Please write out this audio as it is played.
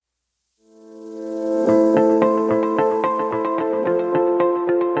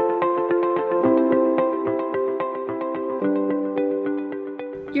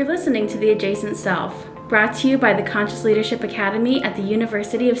listening to The Adjacent Self, brought to you by the Conscious Leadership Academy at the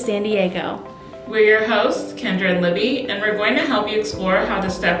University of San Diego. We're your hosts, Kendra and Libby, and we're going to help you explore how to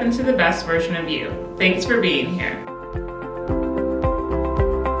step into the best version of you. Thanks for being here.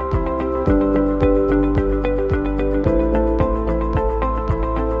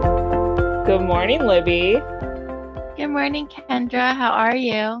 Good morning, Libby. Good morning, Kendra. How are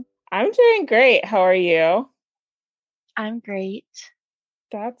you? I'm doing great. How are you? I'm great.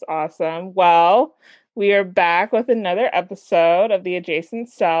 That's awesome. Well, we are back with another episode of The Adjacent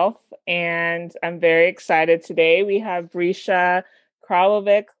Self, and I'm very excited today. We have Brecia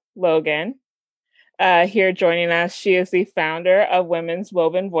Kralovic-Logan here joining us. She is the founder of Women's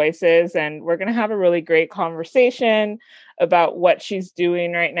Woven Voices, and we're going to have a really great conversation about what she's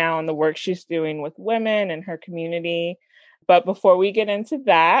doing right now and the work she's doing with women in her community. But before we get into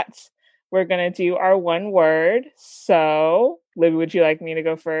that, we're going to do our one word. So, Libby, would you like me to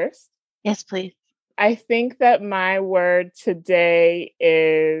go first? Yes, please. I think that my word today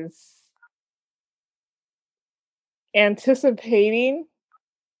is anticipating.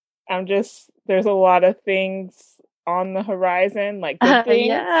 There's a lot of things on the horizon, like good things.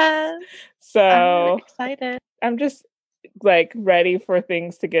 Yes. So I'm excited. I'm just like ready for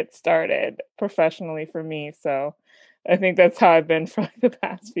things to get started professionally for me. So I think that's how I've been for like the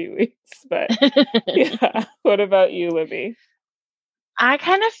past few weeks. But yeah. What about you, Libby? I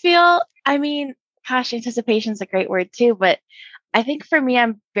kind of feel, anticipation is a great word too, but I think for me,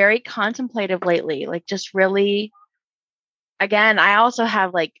 I'm very contemplative lately, like just really, again, I also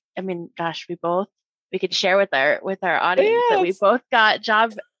have we could share with our audience that we both got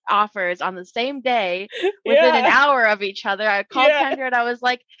job offers on the same day within an hour of each other. I called Kendra and I was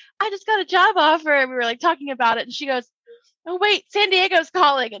like, I just got a job offer. And we were like talking about it. And she goes, oh, wait, San Diego's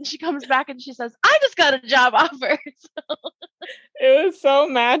calling. And she comes back and she says, I just got a job offer. So, it was so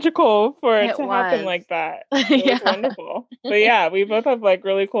magical for it to happen like that. It was wonderful. But yeah, we both have like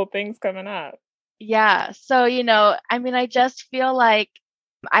really cool things coming up. Yeah. So, I just feel like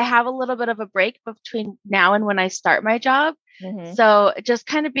I have a little bit of a break between now and when I start my job. Mm-hmm. So just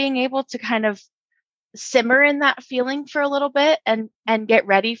kind of being able to kind of simmer in that feeling for a little bit and get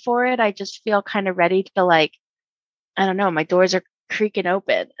ready for it. I just feel kind of ready to I don't know, my doors are creaking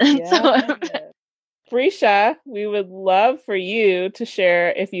open. Yeah. Brecia, we would love for you to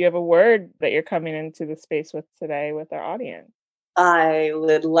share if you have a word that you're coming into the space with today with our audience. I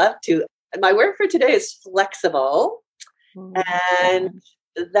would love to. My word for today is flexible. And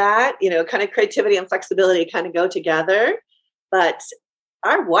that, kind of creativity and flexibility kind of go together. But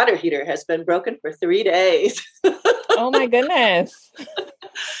our water heater has been broken for 3 days. Oh my goodness.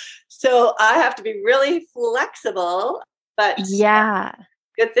 So I have to be really flexible, but yeah,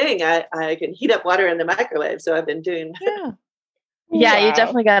 good thing I can heat up water in the microwave. So I've been doing that. Yeah, wow. You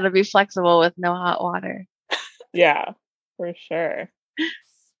definitely got to be flexible with no hot water. Yeah, for sure.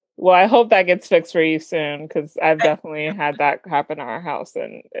 Well, I hope that gets fixed for you soon, because I've definitely had that happen at our house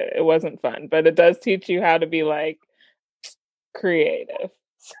and it wasn't fun, but it does teach you how to be like creative.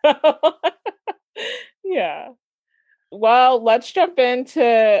 So yeah. Well, let's jump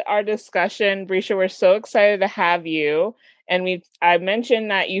into our discussion. Brecia, we're so excited to have you. And I mentioned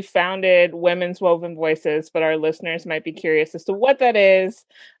that you founded Women's Woven Voices, but our listeners might be curious as to what that is.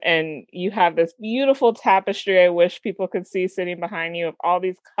 And you have this beautiful tapestry I wish people could see sitting behind you of all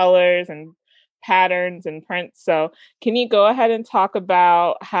these colors and patterns and prints. So can you go ahead and talk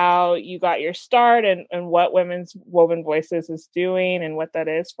about how you got your start and what Women's Woven Voices is doing and what that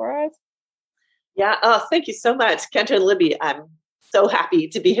is for us? Yeah. Oh, thank you so much, Kendra and Libby. I'm so happy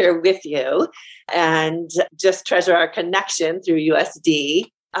to be here with you and just treasure our connection through USD.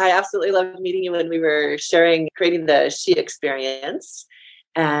 I absolutely loved meeting you when we were creating the She Experience,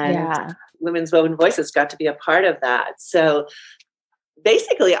 and Women's Woven Voices got to be a part of that. So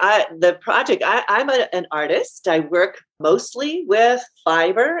basically, the project, I'm an artist. I work mostly with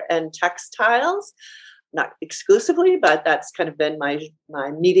fiber and textiles. Not exclusively, but that's kind of been my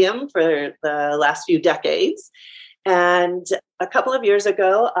medium for the last few decades. And a couple of years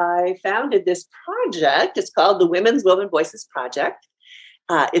ago, I founded this project. It's called the Women's Woven Voices Project.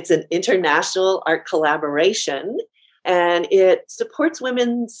 It's an international art collaboration, and it supports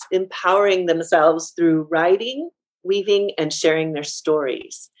women's empowering themselves through writing, weaving, and sharing their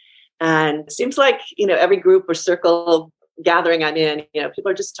stories. And it seems like, every group or circle gathering I'm in, people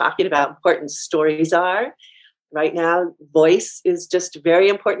are just talking about how important stories are. Right now, voice is just very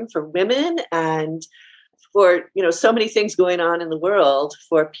important for women and for, so many things going on in the world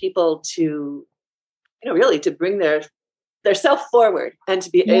for people to, really to bring their self forward and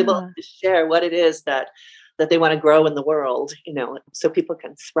to be able to share what it is that that they want to grow in the world, so people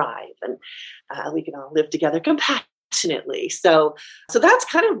can thrive and we can all live together compassionately. So that's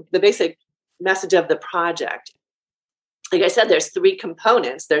kind of the basic message of the project. Like I said, there's 3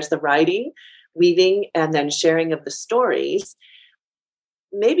 components. There's the writing, weaving, and then sharing of the stories.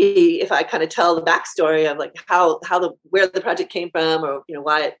 Maybe if I kind of tell the backstory of like where the project came from, or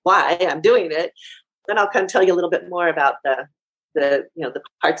why I'm doing it, then I'll kind of tell you a little bit more about the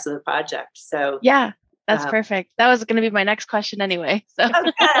parts of the project. So yeah, that's perfect. That was going to be my next question anyway. So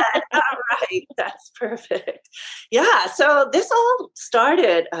okay. All right, that's perfect. Yeah, so this all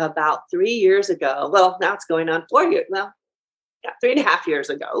started about 3 years ago. Well, now it's going on 4 years. Well, yeah, 3.5 years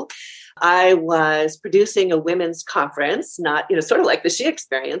ago. I was producing a women's conference, not, sort of like the She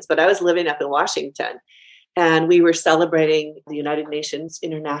Experience, but I was living up in Washington. And we were celebrating the United Nations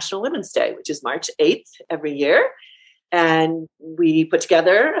International Women's Day, which is March 8th every year. And we put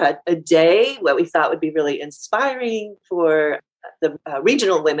together a day, what we thought would be really inspiring for the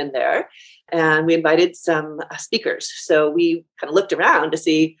regional women there. And we invited some speakers. So we kind of looked around to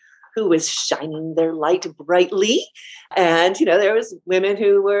see who was shining their light brightly. And, there was women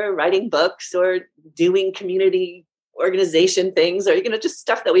who were writing books or doing community organization things, or, just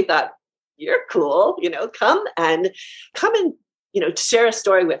stuff that we thought, you're cool, come and share a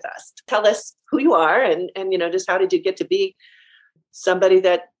story with us. Tell us who you are and just how did you get to be somebody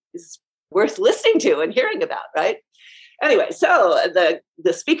that is worth listening to and hearing about, right? Anyway, so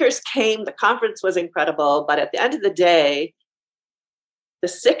the speakers came, the conference was incredible, but at the end of the day, the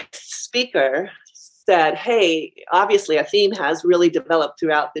 6th speaker said, hey, obviously a theme has really developed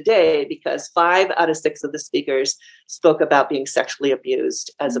throughout the day because 5 out of 6 of the speakers spoke about being sexually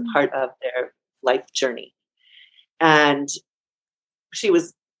abused as a part of their life journey. And she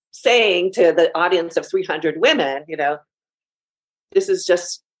was saying to the audience of 300 women, this is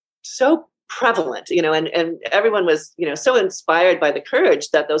just so prevalent, and everyone was, so inspired by the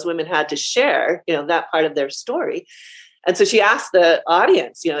courage that those women had to share, that part of their story. And so she asked the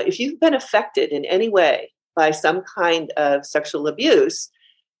audience, if you've been affected in any way by some kind of sexual abuse,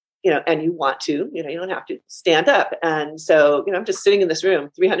 and you want to, you don't have to stand up. And so, I'm just sitting in this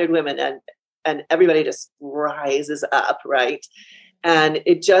room, 300 women, and everybody just rises up, right? And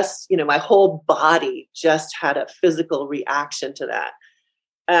it just, my whole body just had a physical reaction to that.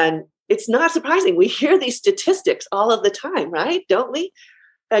 And it's not surprising. We hear these statistics all of the time, right? Don't we?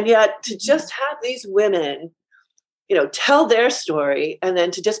 And yet to just have these women tell their story, and then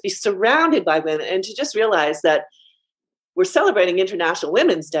to just be surrounded by women, and to just realize that we're celebrating International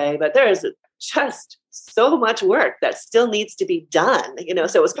Women's Day, but there is just so much work that still needs to be done,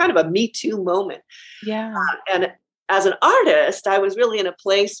 so it was kind of a Me Too moment. Yeah. And as an artist, I was really in a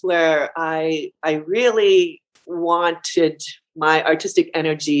place where I really wanted my artistic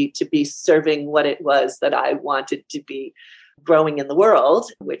energy to be serving what it was that I wanted to be growing in the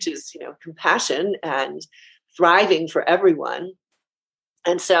world, which is, compassion and thriving for everyone.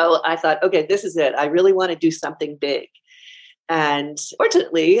 And so I thought, okay, this is it. I really want to do something big. And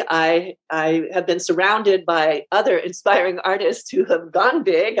fortunately, I have been surrounded by other inspiring artists who have gone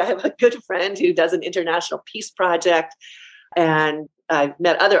big. I have a good friend who does an international peace project. And I've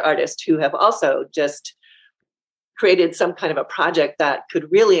met other artists who have also just created some kind of a project that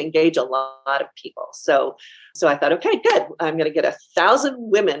could really engage a lot of people. So I thought, okay, good. I'm going to get 1,000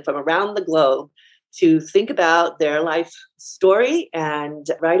 women from around the globe to think about their life story and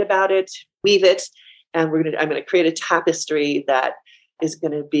write about it, weave it, and I'm going to create a tapestry that is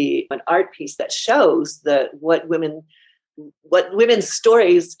going to be an art piece that shows what women's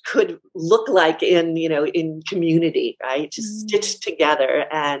stories could look like in community, right? Just stitched together,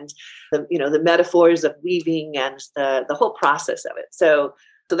 and the metaphors of weaving and the whole process of it. So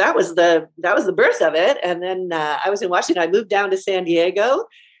that was the birth of it. And then I was in Washington. I moved down to San Diego.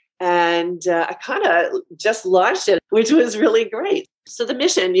 And I kind of just launched it, which was really great. So the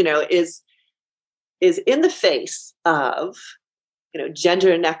mission, is in the face of,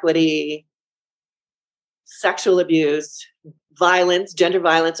 gender inequity, sexual abuse, violence, gender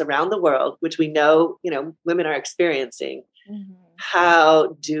violence around the world, which we know, women are experiencing. Mm-hmm.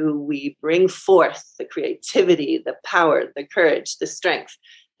 How do we bring forth the creativity, the power, the courage, the strength,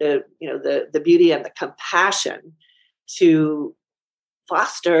 the beauty and the compassion to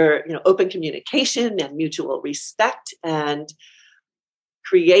foster, open communication and mutual respect and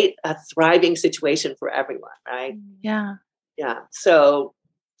create a thriving situation for everyone, right? Yeah. Yeah. So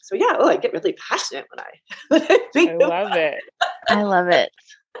yeah. Oh, I get really passionate when I think I love it. I love it.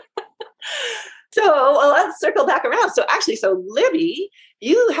 So let's circle back around. So Libby,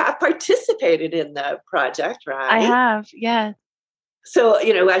 you have participated in the project, right? I have, yeah. So,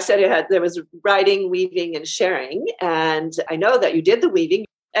 I said there was writing, weaving, and sharing. And I know that you did the weaving.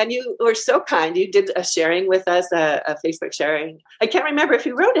 And you were so kind. You did a sharing with us, a Facebook sharing. I can't remember if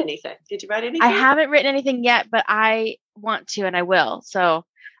you wrote anything. Did you write anything? I haven't written anything yet, but I want to, and I will. So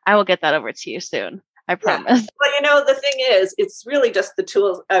I will get that over to you soon. I promise. Yeah. Well, the thing is, it's really just the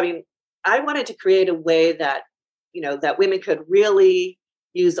tools. I mean, I wanted to create a way that, that women could really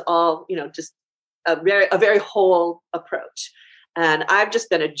use all, just a very whole approach. And I've just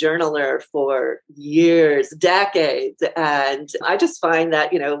been a journaler for years, decades. And I just find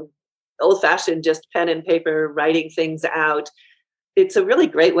that, old fashioned, just pen and paper, writing things out, it's a really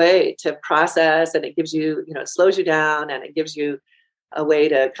great way to process. And it gives you, it slows you down, and it gives you a way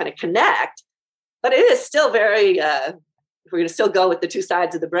to kind of connect. But it is still very, we're going to still go with the two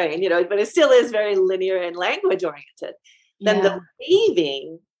sides of the brain, but it still is very linear and language oriented. Yeah. Then the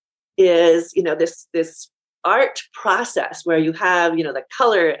weaving is, this art process where you have, the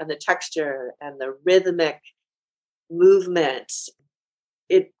color and the texture and the rhythmic movement.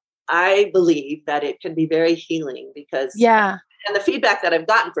 I believe that it can be very healing because, and the feedback that I've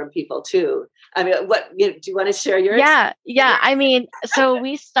gotten from people too. I mean, do you want to share yours? Yeah. I mean, so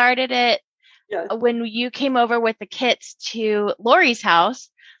we started it when you came over with the kits to Lori's house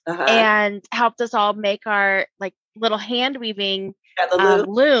and helped us all make our like little hand weaving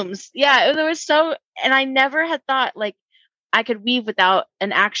looms. Yeah, there was and I never had thought like I could weave without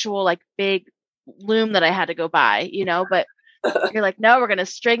an actual like big loom that I had to go buy, but you're like, no, we're going to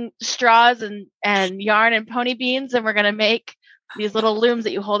string straws and yarn and pony beans, and we're going to make these little looms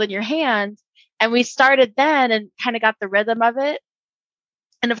that you hold in your hand. And we started then and kind of got the rhythm of it.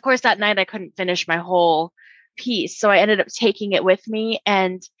 And of course that night I couldn't finish my whole piece. So I ended up taking it with me,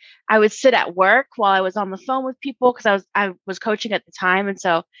 and I would sit at work while I was on the phone with people because I was coaching at the time. And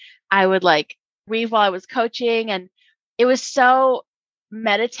so I would like weave while I was coaching, and it was so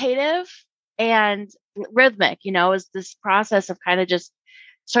meditative and rhythmic, it was this process of kind of just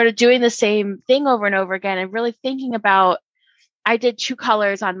sort of doing the same thing over and over again and really thinking about, I did 2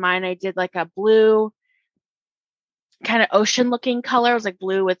 colors on mine. I did like a blue kind of ocean looking color. It was like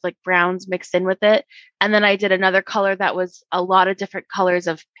blue with like browns mixed in with it. And then I did another color that was a lot of different colors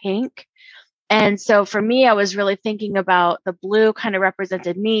of pink. And so for me, I was really thinking about the blue kind of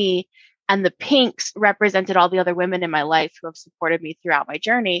represented me, and the pinks represented all the other women in my life who have supported me throughout my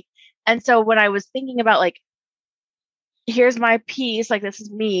journey. And so when I was thinking about like, here's my piece, like this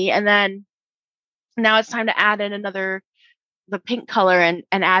is me. And then now it's time to add in the pink color and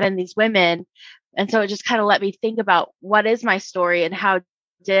add in these women. And so it just kind of let me think about what is my story and how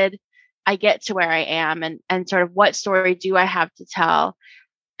did I get to where I am, and sort of what story do I have to tell.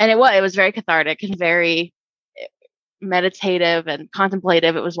 And it was very cathartic and very meditative and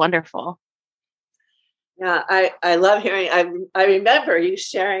contemplative. It was wonderful. Yeah, I love hearing, I remember you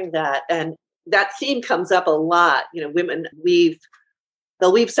sharing that, and that theme comes up a lot. Women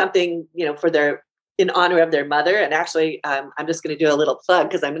they'll weave something, in honor of their mother. And actually, I'm just going to do a little plug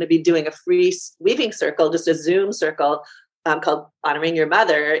because I'm going to be doing a free weaving circle, just a Zoom circle called Honoring Your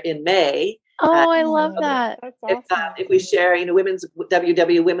Mother in May. Oh, I love that. That's awesome. If we share,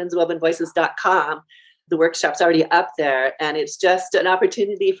 www.womenswovenvoices.com, the workshop's already up there. And it's just an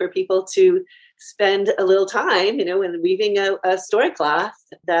opportunity for people to spend a little time, in weaving a story cloth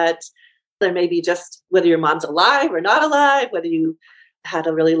that there may be just whether your mom's alive or not alive, whether you had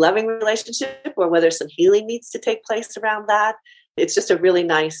a really loving relationship or whether some healing needs to take place around that. It's just a really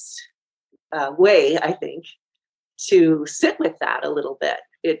nice way, I think, to sit with that a little bit.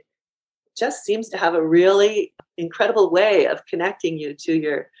 It just seems to have a really incredible way of connecting you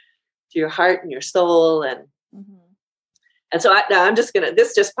to your heart and your soul. And and so I'm just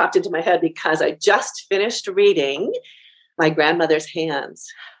this just popped into my head because I just finished reading My Grandmother's Hands,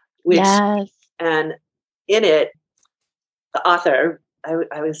 and in it, the author,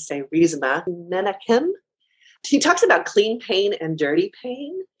 I would say Rizma Menakem, he talks about clean pain and dirty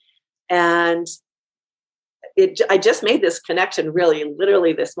pain. And I just made this connection really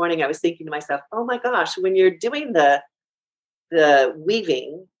literally this morning. I was thinking to myself, oh my gosh, when you're doing the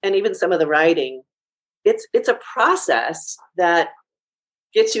weaving and even some of the writing, it's a process that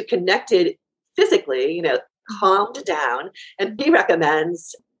gets you connected physically, calmed down. And he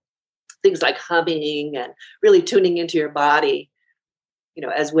recommends things like humming and really tuning into your body,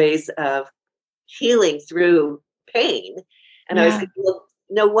 as ways of healing through pain. And I was thinking, well,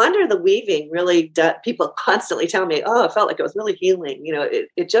 no wonder the weaving really does. People constantly tell me, oh, it felt like it was really healing.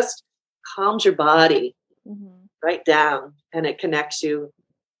 It just calms your body right down, and it connects you,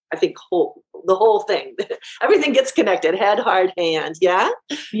 I think, the whole thing. Everything gets connected, head, heart, hand. Yeah.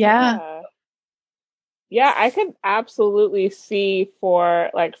 Yeah, I could absolutely see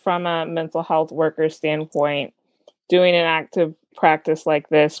from a mental health worker standpoint, doing an active practice like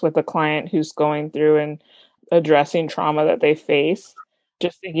this with a client who's going through and addressing trauma that they face.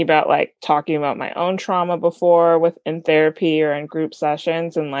 Just thinking about talking about my own trauma before in therapy or in group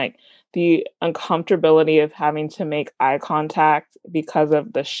sessions, and the uncomfortability of having to make eye contact because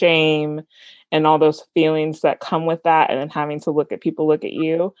of the shame and all those feelings that come with that, and then having to look at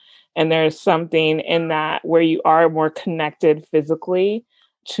you. And there's something in that where you are more connected physically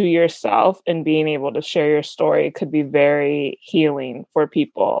to yourself, and being able to share your story could be very healing for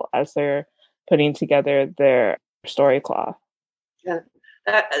people as they're putting together their story cloth. Yeah,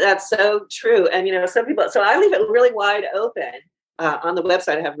 that's so true. And, some people, so I leave it really wide open. On the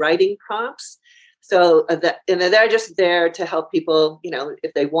website, I have writing prompts. So and they're just there to help people,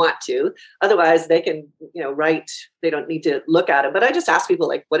 if they want to. Otherwise, they can, write. They don't need to look at it. But I just ask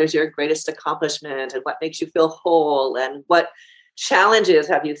people, what is your greatest accomplishment, and what makes you feel whole, and what challenges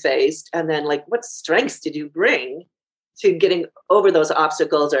have you faced, and then what strengths did you bring to getting over those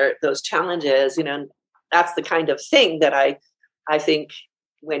obstacles or those challenges. That's the kind of thing that I think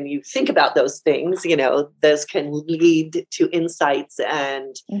when you think about those things, those can lead to insights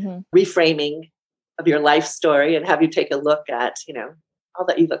and reframing of your life story, and have you take a look at, all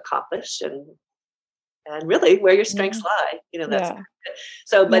that you've accomplished and really where your strengths lie. That's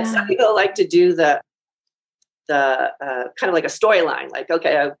so. But some people like to do the kind of like a storyline,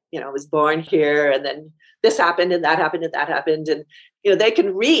 okay, I was born here, and then this happened, and that happened, and that happened, and they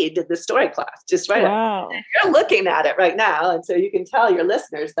can read the story class just right. Wow. You're looking at it right now, and so you can tell your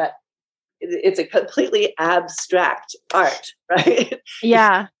listeners that it's a completely abstract art, right?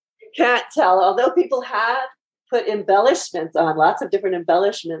 Yeah. You can't tell, although people have put embellishments on, lots of different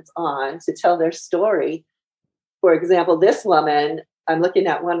embellishments on to tell their story. For example, this woman, I'm looking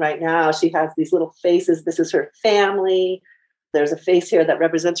at one right now. She has these little faces. This is her family. There's a face here that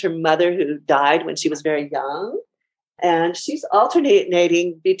represents her mother, who died when she was very young. And she's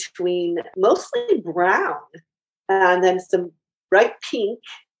alternating between mostly brown and then some bright pink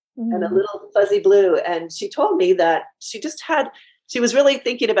and a little fuzzy blue. And she told me that she was really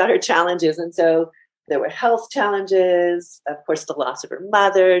thinking about her challenges. And so there were health challenges, of course, the loss of her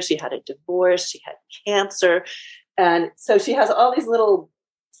mother. She had a divorce. She had cancer. And so she has all these little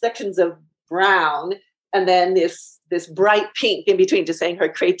sections of brown, and then this bright pink in between, just saying her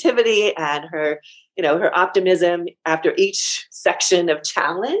creativity and her optimism after each section of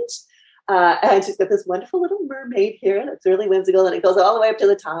challenge. And she's got this wonderful little mermaid here that's really whimsical, and it goes all the way up to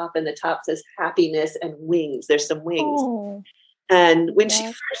the top, and the top says happiness and wings. There's some wings. Oh, and when she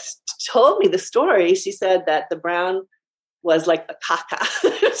first told me the story, she said that the brown was like the caca.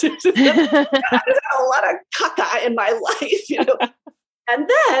 She said, I've had a lot of caca in my life, And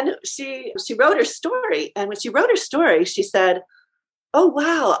then she wrote her story. And when she wrote her story, she said, oh,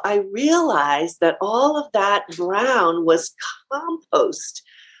 wow, I realized that all of that brown was compost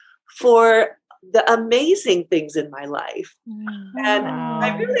for the amazing things in my life. And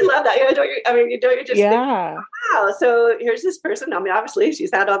I really love that. You're just thinking, wow. So here's this person. Obviously she's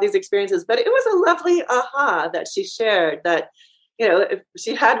had all these experiences, but it was a lovely aha that she shared, that, if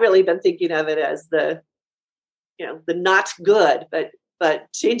she had really been thinking of it as the not good,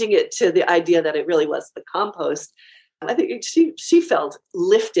 but changing it to the idea that it really was the compost. I think she felt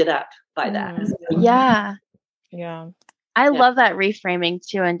lifted up by that. Yeah. Yeah. I love that reframing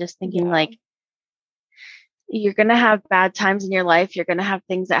too. And just thinking you're going to have bad times in your life. You're going to have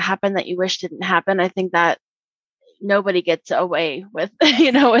things that happen that you wish didn't happen. I think that nobody gets away with,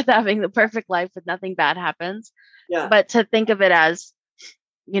 with having the perfect life with nothing bad happens. Yeah. But to think of it as,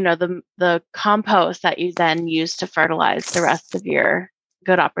 the compost that you then use to fertilize the rest of your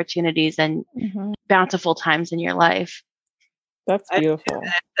good opportunities and bountiful times in your life. That's beautiful.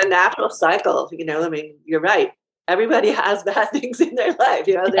 The natural cycle, you're right. Everybody has bad things in their life.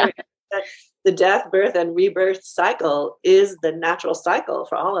 The death, birth, and rebirth cycle is the natural cycle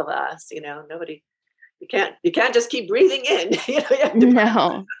for all of us. You can't just keep breathing in. You have to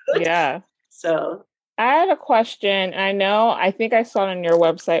no. Yeah. So I had a question. I think I saw it on your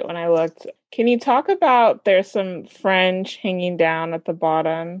website when I looked. Can you talk about, there's some fringe hanging down at the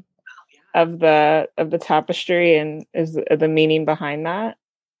bottom of the tapestry, and is the meaning behind that?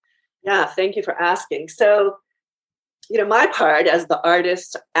 Yeah, thank you for asking. So, my part as the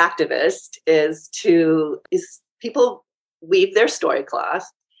artist activist is people weave their story cloth,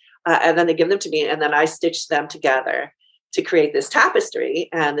 and then they give them to me, and then I stitch them together to create this tapestry.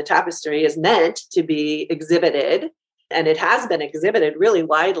 And the tapestry is meant to be exhibited, and it has been exhibited really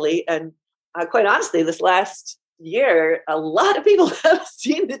widely. And quite honestly, this last year, a lot of people have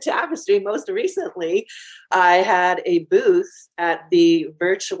seen the tapestry. Most recently, I had a booth at the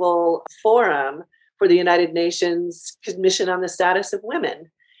virtual forum for the United Nations Commission on the Status of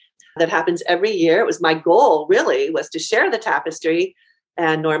Women. That happens every year. It was my goal, really, was to share the tapestry.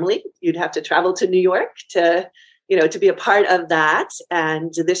 And normally you'd have to travel to New York to be a part of that.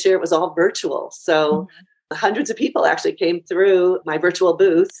 And this year it was all virtual. So hundreds of people actually came through my virtual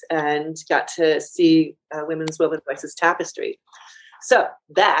booth and got to see Women's Voices tapestry. So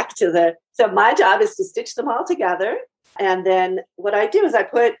so my job is to stitch them all together. And then what I do is I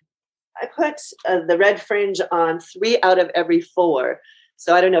put the red fringe on 3 out of every 4.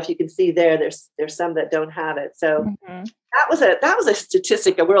 So I don't know if you can see there's some that don't have it. So that was a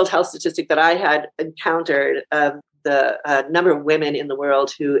statistic, a World Health statistic that I had encountered of the number of women in the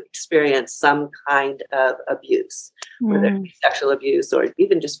world who experience some kind of abuse, whether it be sexual abuse or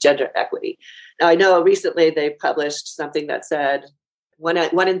even just gender equity. Now, I know recently they published something that said 1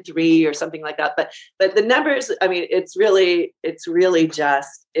 in 3 or something like that. But the numbers, I mean, it's really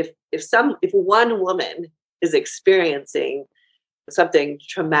just if one woman is experiencing something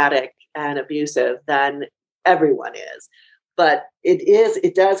traumatic and abusive, then everyone is. But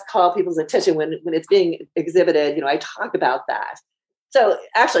it does call people's attention when it's being exhibited. I talk about that. So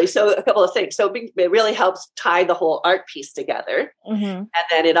a couple of things. So it really helps tie the whole art piece together. And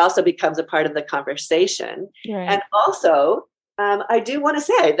then it also becomes a part of the conversation. Right. And also, I do want to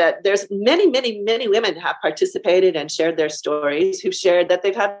say that there's many, many, many women have participated and shared their stories, who've shared that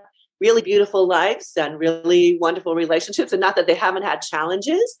they've had really beautiful lives and really wonderful relationships. And not that they haven't had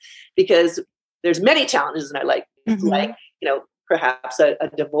challenges, because there's many challenges in our life, like, perhaps a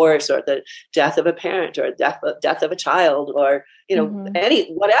divorce or the death of a parent or death of a child or,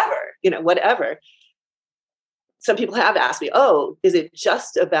 whatever. Some people have asked me, oh, is it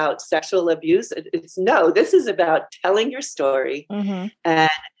just about sexual abuse? No, this is about telling your story and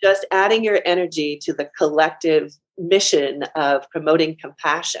just adding your energy to the collective mission of promoting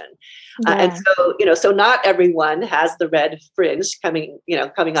compassion. And so not everyone has the red fringe coming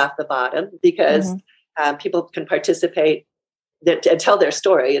off the bottom, because people can participate and tell their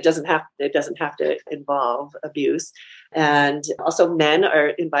story. It doesn't have to involve abuse. And also men are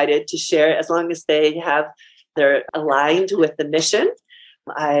invited to share as long as they're aligned with the mission.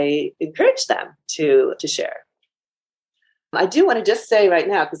 I encourage them to share. I do want to just say right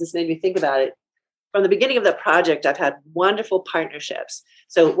now, because this made me think about it, from the beginning of the project, I've had wonderful partnerships.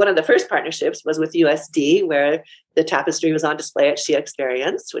 So one of the first partnerships was with USD, where the tapestry was on display at She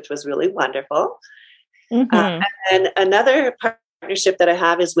Experience, which was really wonderful. And another partnership that I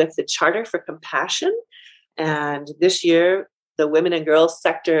have is with the Charter for Compassion. And this year, the women and girls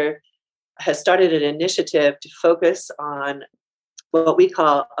sector has started an initiative to focus on what we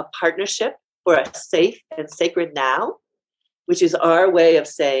call a partnership for a safe and sacred now, which is our way of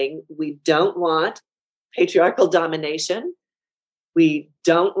saying we don't want patriarchal domination. We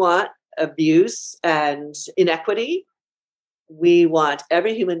don't want abuse and inequity. We want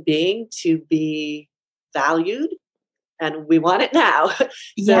every human being to be valued, and we want it now.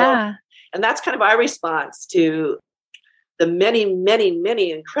 And that's kind of our response to the many, many,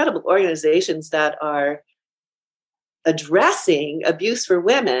 many incredible organizations that are addressing abuse for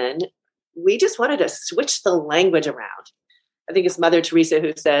women. We just wanted to switch the language around. I think it's Mother Teresa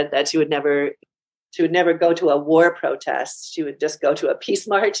who said that she would never go to a war protest. She would just go to a peace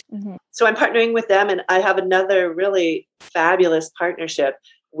march. So I'm partnering with them, and I have another really fabulous partnership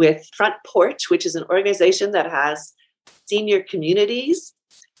with Front Porch, which is an organization that has senior communities.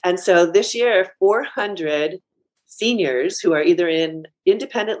 And so this year, 400 seniors who are either in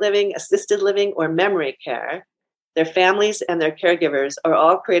independent living, assisted living, or memory care, their families and their caregivers are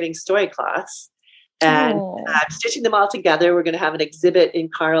all creating story cloths. And I'm stitching them all together. We're going to have an exhibit in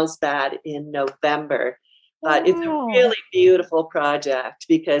Carlsbad in November. It's a really beautiful project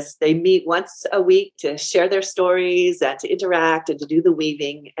because they meet once a week to share their stories and to interact and to do the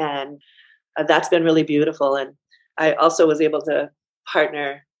weaving. And that's been really beautiful. And I also was able to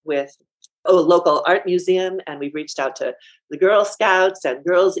partner with a local art museum, and we reached out to the Girl Scouts and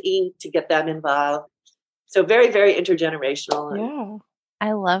Girls Inc. to get them involved. So very, very intergenerational. Yeah.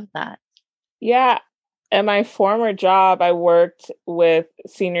 I love that. Yeah. At my former job, I worked with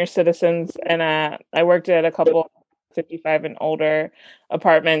senior citizens, and I worked at a couple 55 and older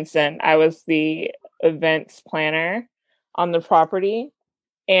apartments, and I was the events planner on the property.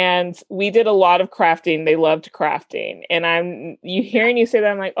 And we did a lot of crafting. They loved crafting. And hearing you say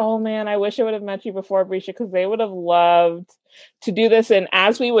that, I'm like, oh man, I wish I would have met you before, Brecia, because they would have loved to do this. And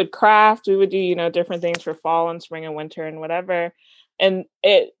as we would craft, we would do, different things for fall and spring and winter and whatever. And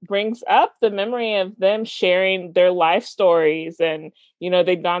it brings up the memory of them sharing their life stories. And,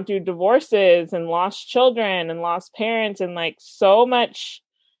 they'd gone through divorces and lost children and lost parents, and like so much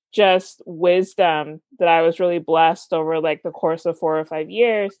just wisdom that I was really blessed over like the course of 4 or 5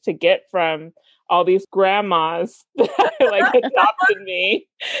 years to get from all these grandmas that like adopted me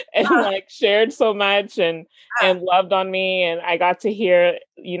and like shared so much and loved on me. And I got to hear,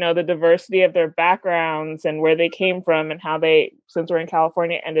 the diversity of their backgrounds and where they came from and how they, since we're in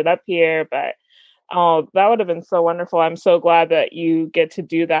California, ended up here. But oh, that would have been so wonderful. I'm so glad that you get to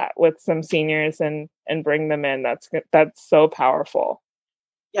do that with some seniors and bring them in. That's so powerful.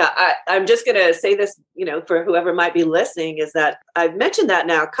 Yeah, I'm just going to say this, for whoever might be listening, is that I've mentioned that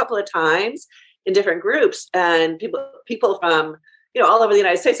now a couple of times in different groups, and people from, all over the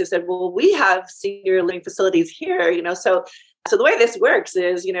United States have said, well, we have senior living facilities here, so the way this works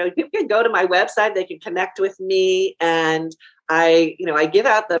is, people can go to my website, they can connect with me, and I give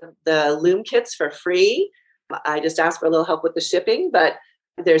out the Loom kits for free. I just ask for a little help with the shipping, but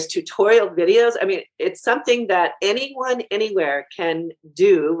there's tutorial videos. I mean, it's something that anyone, anywhere can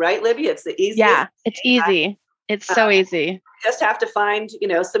do, right, Libby? It's the easiest. Yeah, it's easy. It's so easy. Just have to find,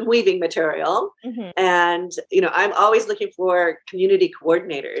 some weaving material. Mm-hmm. And, I'm always looking for community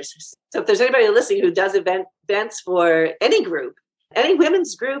coordinators. So if there's anybody listening who does events for any group, any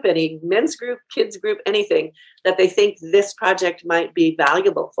women's group, any men's group, kids group, anything that they think this project might be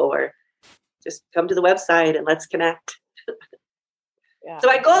valuable for, just come to the website and let's connect. Yeah. So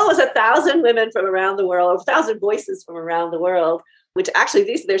my goal was 1,000 women from around the world, or 1,000 voices from around the world, which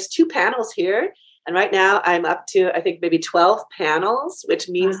actually there's 2 panels here. And right now I'm up to, I think, maybe 12 panels, which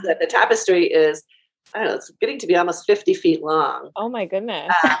means that the tapestry is, I don't know, it's getting to be almost 50 feet long. Oh my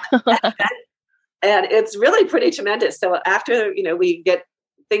goodness. And it's really pretty tremendous. So after, we get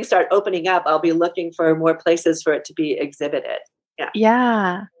things start opening up, I'll be looking for more places for it to be exhibited. Yeah.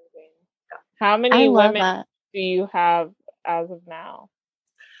 Yeah. How many women do you have as of now?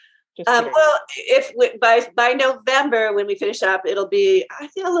 Well, if by November, when we finish up, it'll be, I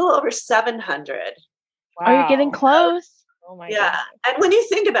think, a little over 700. Wow. Are you getting close? Oh my yeah. God. And when you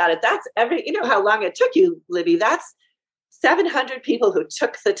think about it, that's how long it took you, Libby. That's 700 people who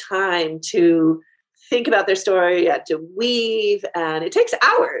took the time to think about their story, to weave, and it takes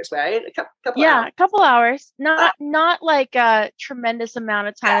hours, right? A couple hours. A couple hours. Not like a tremendous amount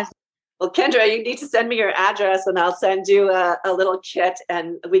of time. Yeah. Well, Kendra, you need to send me your address and I'll send you a little kit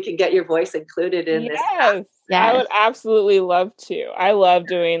and we can get your voice included in this. Yes, I would absolutely love to. I love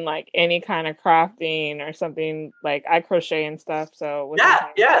doing like any kind of crafting or something. Like I crochet and stuff. So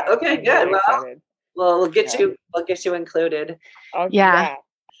yeah. Okay, good. Really we'll get you included. Okay, yeah.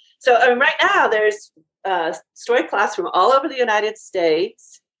 So right now there's story class from all over the United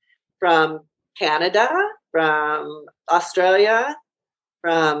States, from Canada, from Australia,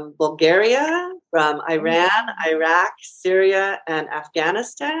 from Bulgaria, from Iran, Iraq, Syria, and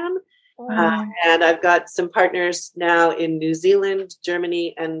Afghanistan. Wow. And I've got some partners now in New Zealand,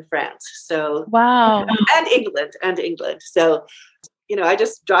 Germany, and France. So wow. And England. So, I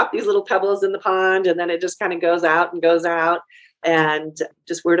just drop these little pebbles in the pond and then it just kind of goes out and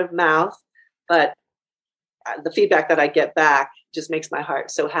just word of mouth. But the feedback that I get back just makes my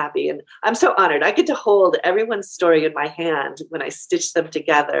heart so happy. And I'm so honored. I get to hold everyone's story in my hand when I stitch them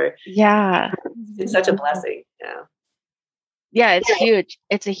together. Yeah. It's such a blessing. Yeah. Yeah, it's huge.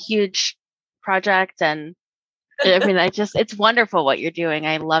 It's a huge project. And I mean, it's wonderful what you're doing.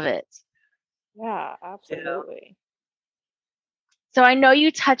 I love it. Yeah, absolutely. So I know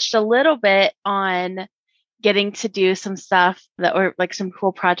you touched a little bit on getting to do some stuff or like some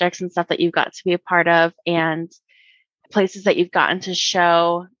cool projects and stuff that you've got to be a part of and places that you've gotten to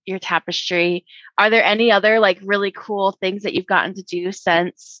show your tapestry. Are there any other like really cool things that you've gotten to do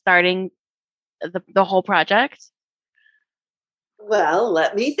since starting the whole project? Well,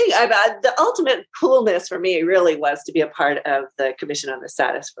 let me think. The ultimate coolness for me really was to be a part of the Commission on the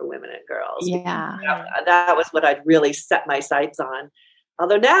Status for Women and Girls. Yeah. That was what I'd really set my sights on.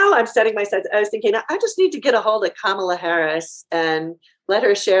 Although now I'm setting my sights, I was thinking, I just need to get a hold of Kamala Harris and let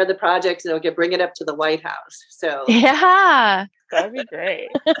her share the project and bring it up to the White House. So yeah, that'd be great.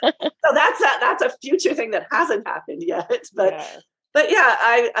 So that's a future thing that hasn't happened yet. But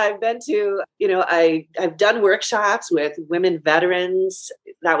yeah, I've been to, I've done workshops with women veterans.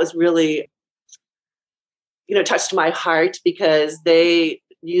 That was really, touched my heart because they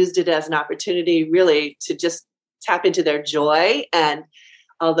used it as an opportunity really to just tap into their joy. And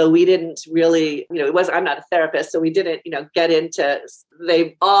although we didn't really, I'm not a therapist, so we didn't, get into,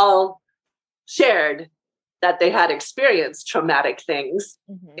 they've all shared that they had experienced traumatic things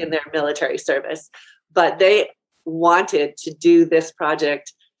in their military service, but they wanted to do this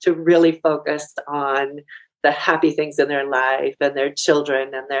project to really focus on the happy things in their life and their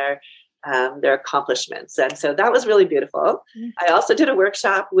children and their accomplishments. And so that was really beautiful. I also did a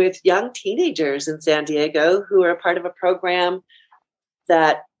workshop with young teenagers in San Diego who are a part of a program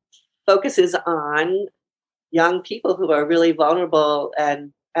that focuses on young people who are really vulnerable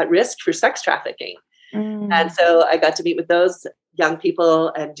and at risk for sex trafficking. And so I got to meet with those young people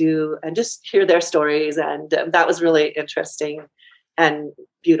and just hear their stories. And that was really interesting and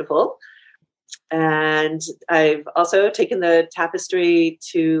beautiful. And I've also taken the tapestry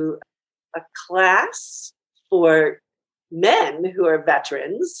to a class for men who are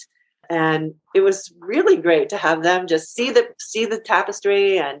veterans. And it was really great to have them just see the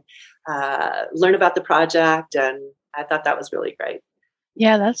tapestry and learn about the project. And I thought that was really great.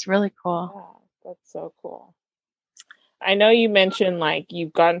 Yeah, that's really cool. Wow, that's so cool. I know you mentioned like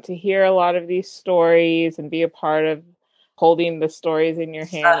you've gotten to hear a lot of these stories and be a part of holding the stories in your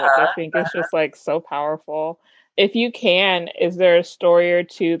hand, which I think is just like so powerful. If you can, is there a story or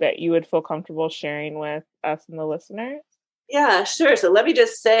two that you would feel comfortable sharing with us and the listeners? Yeah, sure. So let me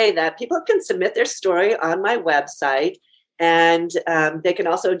just say that people can submit their story on my website, and they can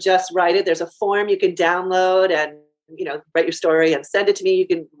also just write it. There's a form you can download and, write your story and send it to me. You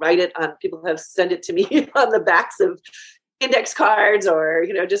can write it on, people have sent it to me on the backs of index cards or,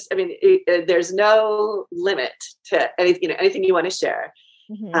 there's no limit to anything you want to share.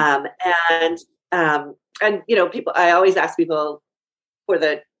 And people, I always ask people for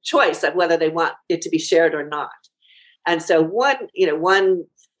the choice of whether they want it to be shared or not. And so one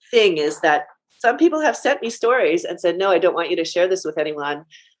thing is that some people have sent me stories and said, no, I don't want you to share this with anyone.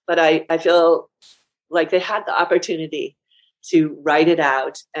 But I feel like they had the opportunity to write it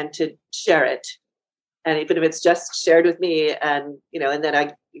out and to share it. And even if it's just shared with me and, and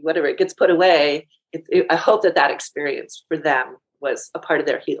then whatever, it gets put away, I hope that experience for them was a part of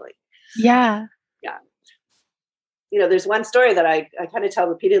their healing. Yeah. Yeah. There's one story that I kind of tell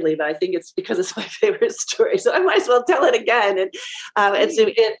repeatedly, but I think it's because it's my favorite story. So I might as well tell it again. And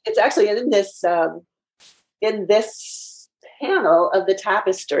it's actually in this panel of the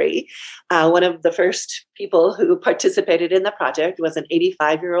tapestry. One of the first people who participated in the project was an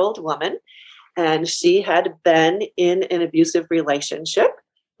 85-year-old woman. And she had been in an abusive relationship,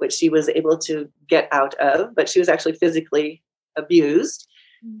 which she was able to get out of, but she was actually physically abused.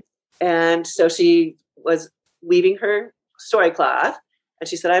 And so she was weaving her story cloth, and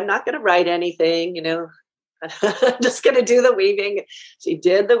she said, I'm not going to write anything, I'm just going to do the weaving. She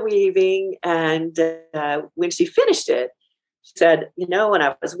did the weaving. And when she finished it, she said, when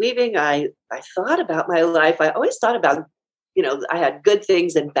I was weaving, I thought about my life. I always thought about, I had good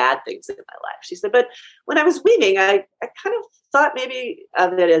things and bad things in my life. She said, but when I was weaving, I kind of thought maybe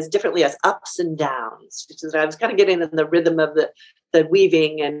of it as differently as ups and downs. She said, I was kind of getting in the rhythm of the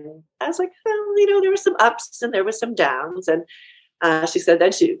weaving. And I was like, well, there were some ups and there were some downs. And she said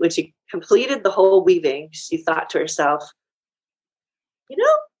then when she completed the whole weaving, she thought to herself,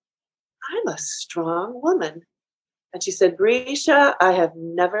 I'm a strong woman. And she said, Brecia, I have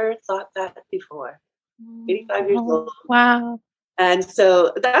never thought that before. 85 years old. Wow. And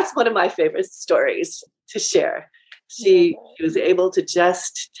so that's one of my favorite stories to share. She was able to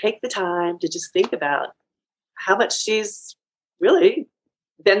just take the time to just think about how much she's really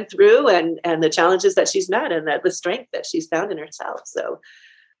been through and the challenges that she's met and that the strength that she's found in herself. So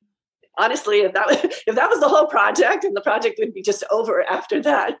honestly, if that was the whole project, and the project would be just over after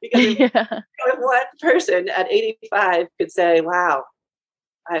that, because if one person at 85 could say, wow,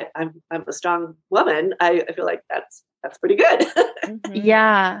 I'm a strong woman, I feel like that's pretty good.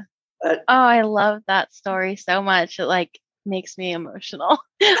 Yeah. But, I love that story so much. It makes me emotional.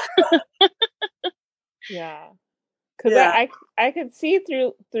 Yeah. Because I could see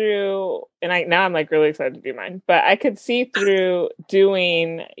through, and now I'm really excited to do mine, but I could see through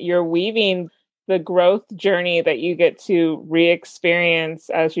doing your weaving, the growth journey that you get to re-experience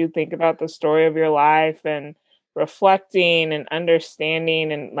as you think about the story of your life and reflecting and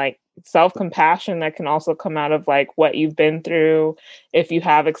understanding and self-compassion that can also come out of what you've been through if you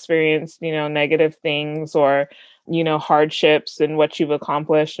have experienced, negative things or, hardships, and what you've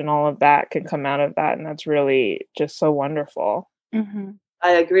accomplished and all of that can come out of that. And that's really just so wonderful. Mm-hmm.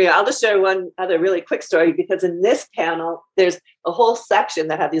 I agree. I'll just share one other really quick story, because in this panel, there's a whole section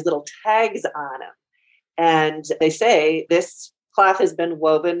that have these little tags on them. And they say this cloth has been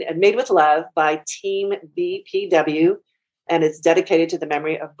woven and made with love by Team BPW, and it's dedicated to the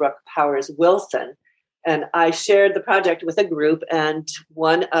memory of Brooke Powers Wilson. And I shared the project with a group, and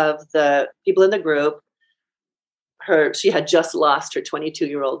one of the people in the group, she had just lost her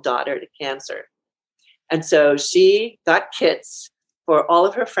 22-year-old daughter to cancer. And so she got kits for all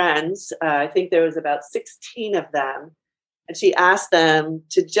of her friends. I think there was about 16 of them. And she asked them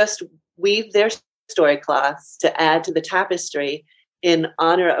to just weave their story cloths to add to the tapestry in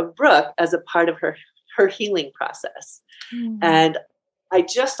honor of Brooke as a part of her healing process. Mm-hmm. And I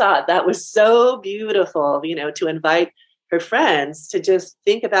just thought that was so beautiful, to invite her friends to just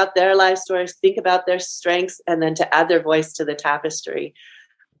think about their life stories, think about their strengths, and then to add their voice to the tapestry.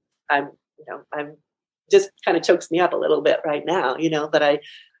 I'm just kind of chokes me up a little bit right now, but I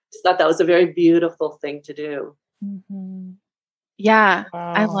just thought that was a very beautiful thing to do. Mm-hmm. Yeah.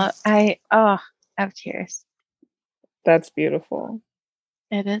 Wow. I have tears. That's beautiful.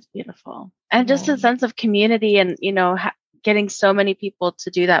 It is beautiful. And just a sense of community and, getting so many people to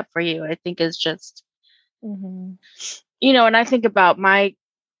do that for you, I think is just, and I think about my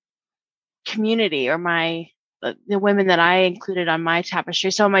community or the women that I included on my tapestry.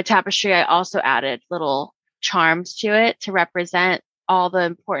 So on my tapestry, I also added little charms to it to represent all the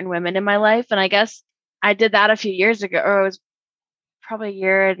important women in my life. And I guess I did that a few years ago, or it was probably a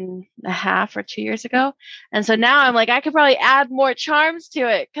year and a half or 2 years ago. And so now I'm like, I could probably add more charms to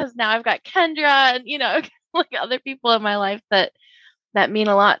it because now I've got Kendra and, like other people in my life that mean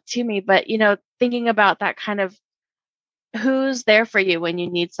a lot to me. But, thinking about that kind of who's there for you when you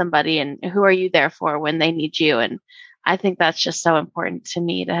need somebody and who are you there for when they need you. And I think that's just so important to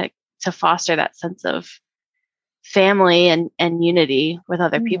me to foster that sense of family and unity with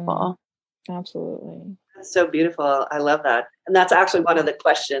other people. Absolutely. That's so beautiful. I love that. And that's actually one of the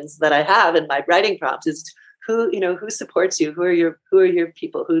questions that I have in my writing prompts is who supports you? Who are your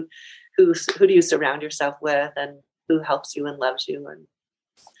people? Who do you surround yourself with, and who helps you and loves you? And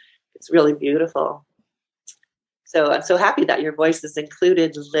it's really beautiful. So I'm so happy that your voice is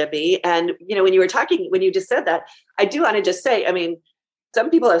included, Libby. And, when you just said that, I do want to just say, some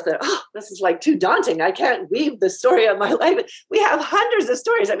people have said, oh, this is like too daunting. I can't weave the story of my life. We have hundreds of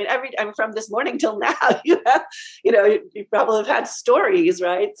stories. From this morning till now, you probably have had stories,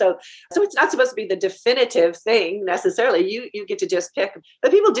 right? So it's not supposed to be the definitive thing necessarily. You get to just pick,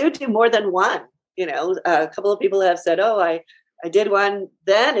 but people do more than one. A couple of people have said, oh, I did one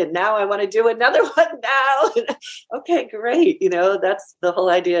then, and now I want to do another one now. Okay, great. That's the whole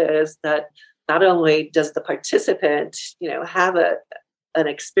idea, is that not only does the participant, have an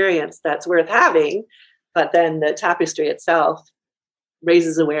experience that's worth having, but then the tapestry itself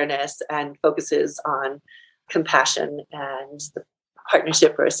raises awareness and focuses on compassion and the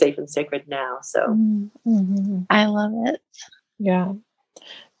partnership for a safe and sacred now. So I love it. Yeah.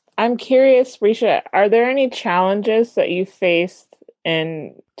 I'm curious, Brecia, are there any challenges that you faced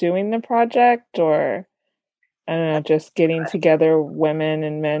in doing the project, or I don't know, just getting together women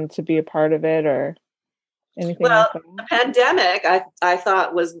and men to be a part of it, or anything like that? The pandemic, I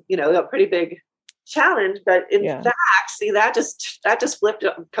thought was, a pretty big challenge, but in fact, see, that just flipped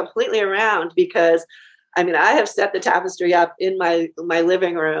completely around, because I have set the tapestry up in my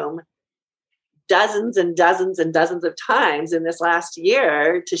living room dozens and dozens and dozens of times in this last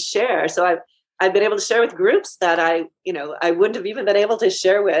year to share. So I've been able to share with groups that I wouldn't have even been able to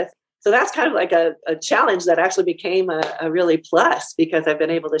share with. So that's kind of like a challenge that actually became a really plus, because I've been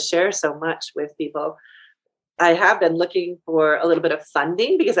able to share so much with people. I have been looking for a little bit of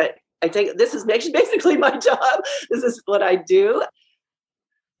funding, because I think this is basically my job. This is what I do.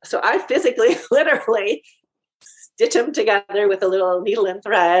 So I physically, literally stitch them together with a little needle and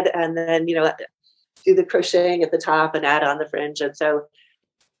thread, and then, do the crocheting at the top and add on the fringe. And so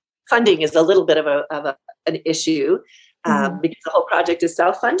funding is a little bit of an issue, because the whole project is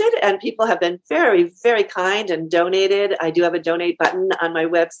self-funded, and people have been very, very kind and donated. I do have a donate button on my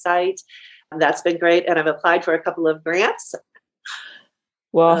website. And that's been great. And I've applied for a couple of grants.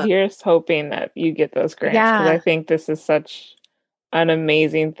 Well, here's hoping that you get those grants, because I think this is such an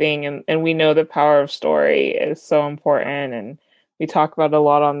amazing thing. And we know the power of story is so important. And we talk about it a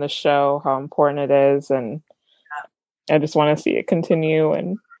lot on the show, how important it is. And I just want to see it continue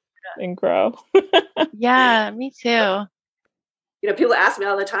and grow. Yeah, me too. People ask me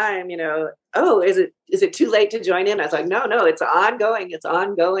all the time, oh, is it too late to join in? I was like, no, it's ongoing. It's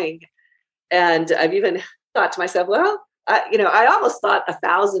ongoing. And I've even thought to myself, well, I almost thought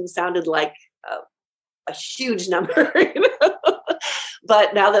 1,000 sounded like a huge number,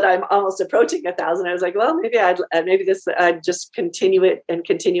 But now that I'm almost approaching 1,000, I was like, well, maybe I'd just continue it and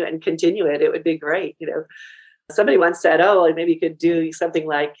continue it and continue it. It would be great, Somebody once said, oh, maybe you could do something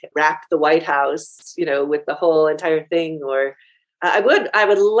like wrap the White House, with the whole entire thing. Or I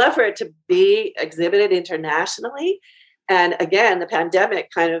would love for it to be exhibited internationally. And again, the pandemic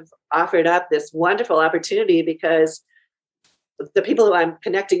kind of offered up this wonderful opportunity, because the people who I'm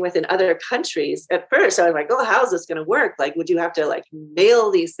connecting with in other countries, at first I was like, oh, how's this going to work? Like, would you have to like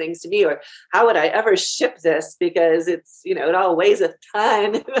mail these things to me, or how would I ever ship this? Because it's, it all weighs a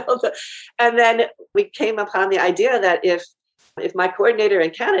ton. And then we came upon the idea that if my coordinator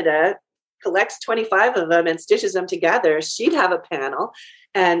in Canada collects 25 of them and stitches them together, she'd have a panel.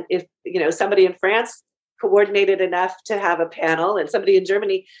 And if, somebody in France coordinated enough to have a panel, and somebody in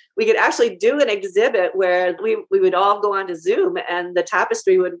Germany, we could actually do an exhibit where we would all go onto Zoom, and the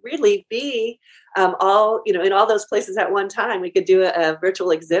tapestry would really be all, in all those places at one time. We could do a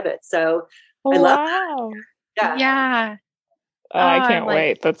virtual exhibit. So I love that. Yeah. Oh, I can't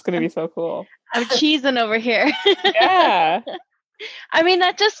wait. That's going to be so cool. I'm cheesing over here. Yeah. I mean,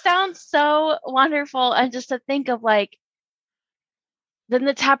 that just sounds so wonderful. And just to think of like, then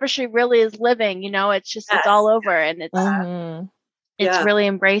the tapestry really is living, it's all over, and it's really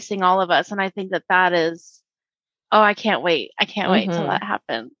embracing all of us. And I think that is, I can't wait. I can't wait till that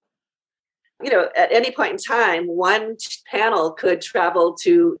happens. At any point in time, one panel could travel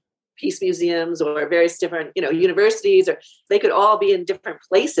to peace museums or various different, universities, or they could all be in different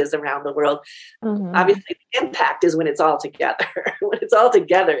places around the world. Obviously, the impact is when it's all together. When it's all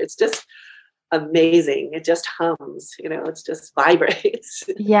together, it's just amazing. It just hums, it just vibrates.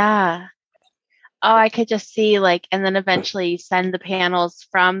 Yeah. Oh, I could just see and then eventually send the panels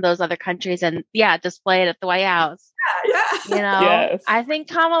from those other countries and display it at the White House. Yeah. Yes. I think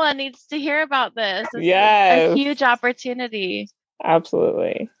Kamala needs to hear about this. It's yes. a huge opportunity.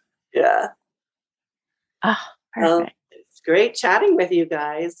 Absolutely. Yeah. Oh, perfect. Well, it's great chatting with you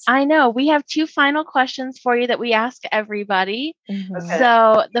guys. I know. We have 2 final questions for you that we ask everybody. Okay.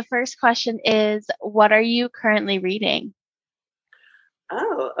 So the first question is, what are you currently reading?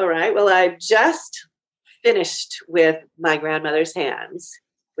 Oh, all right. Well, I just finished with My Grandmother's Hands,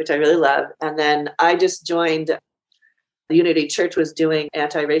 which I really love. And then I just joined, the Unity Church was doing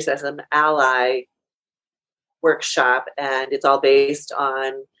anti-racism ally workshop, and it's all based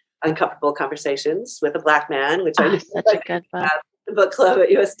on uncomfortable conversations with a Black man, which I such a good book. The book club at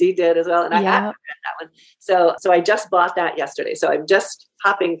USD did as well, and I haven't read that one. So I just bought that yesterday. So I'm just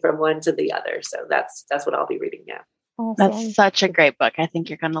hopping from one to the other. So that's what I'll be reading now. Awesome. That's such a great book. I think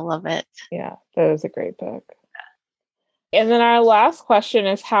you're going to love it. Yeah, that is a great book. And then our last question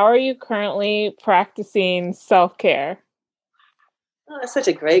is, how are you currently practicing self-care? Oh, that's such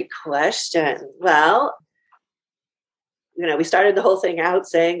a great question. Well, we started the whole thing out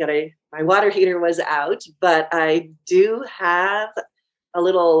saying that my water heater was out, but I do have a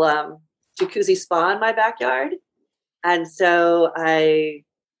little jacuzzi spa in my backyard. And so I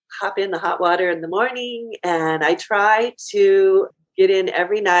hop in the hot water in the morning, and I try to get in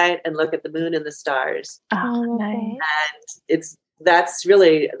every night and look at the moon and the stars. Oh, nice. And that's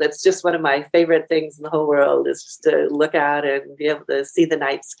just one of my favorite things in the whole world, is just to look out and be able to see the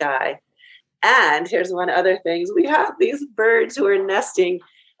night sky. And here's one other thing. We have these birds who are nesting.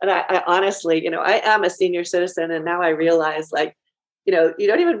 And I honestly, I am a senior citizen. And now I realize, you don't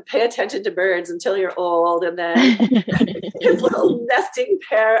even pay attention to birds until you're old. And then this little nesting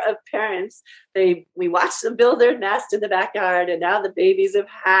pair of parents, we watch them build their nest in the backyard. And now the babies have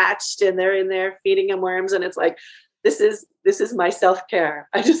hatched and they're in there feeding them worms. And it's like, this is my self-care.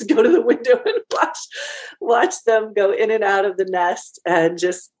 I just go to the window and watch them go in and out of the nest and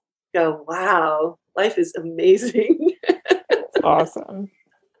just go, wow, life is amazing. Awesome.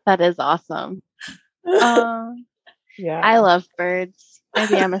 That is awesome. Yeah. I love birds.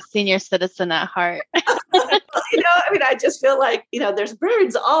 Maybe I'm a senior citizen at heart. I just feel like, there's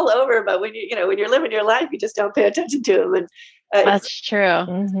birds all over, but when you're living your life, you just don't pay attention to them. And that's true.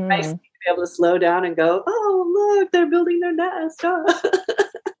 It's nice to be able to slow down and go, oh, look, they're building their nest.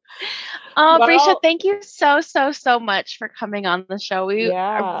 Oh, Brecia, thank you so much for coming on the show.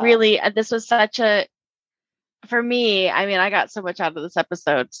 This was for me, I got so much out of this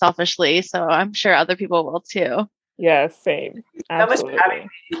episode selfishly, so I'm sure other people will too. Yeah, same. Absolutely. So much for having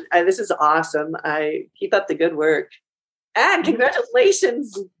me. This is awesome. I keep up the good work. And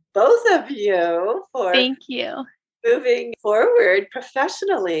congratulations, both of you, for Thank you. Moving forward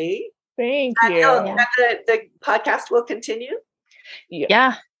professionally. Thank you. The podcast will continue?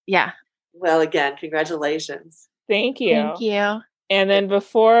 Yeah. Well, again, congratulations. Thank you. Thank you. And then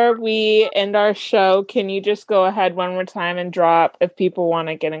before we end our show, can you just go ahead one more time and drop if people want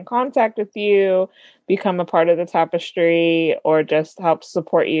to get in contact with you, become a part of the tapestry, or just help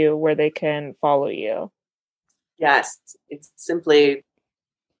support you, where they can follow you? Yes, it's simply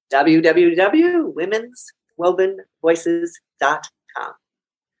www.womenswovenvoices.com.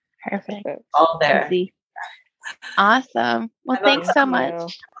 Perfect. All there. Easy. Awesome. Well, thanks so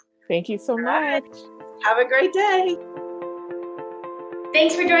much. Thank you so much. Have a great day.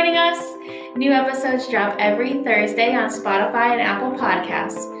 Thanks for joining us. New episodes drop every Thursday on Spotify and Apple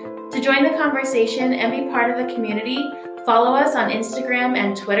Podcasts. To join the conversation and be part of the community, follow us on Instagram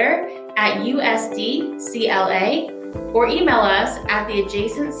and Twitter at USDCLA or email us at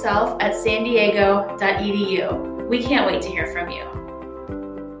theadjacentself@sandiego.edu. We can't wait to hear from you.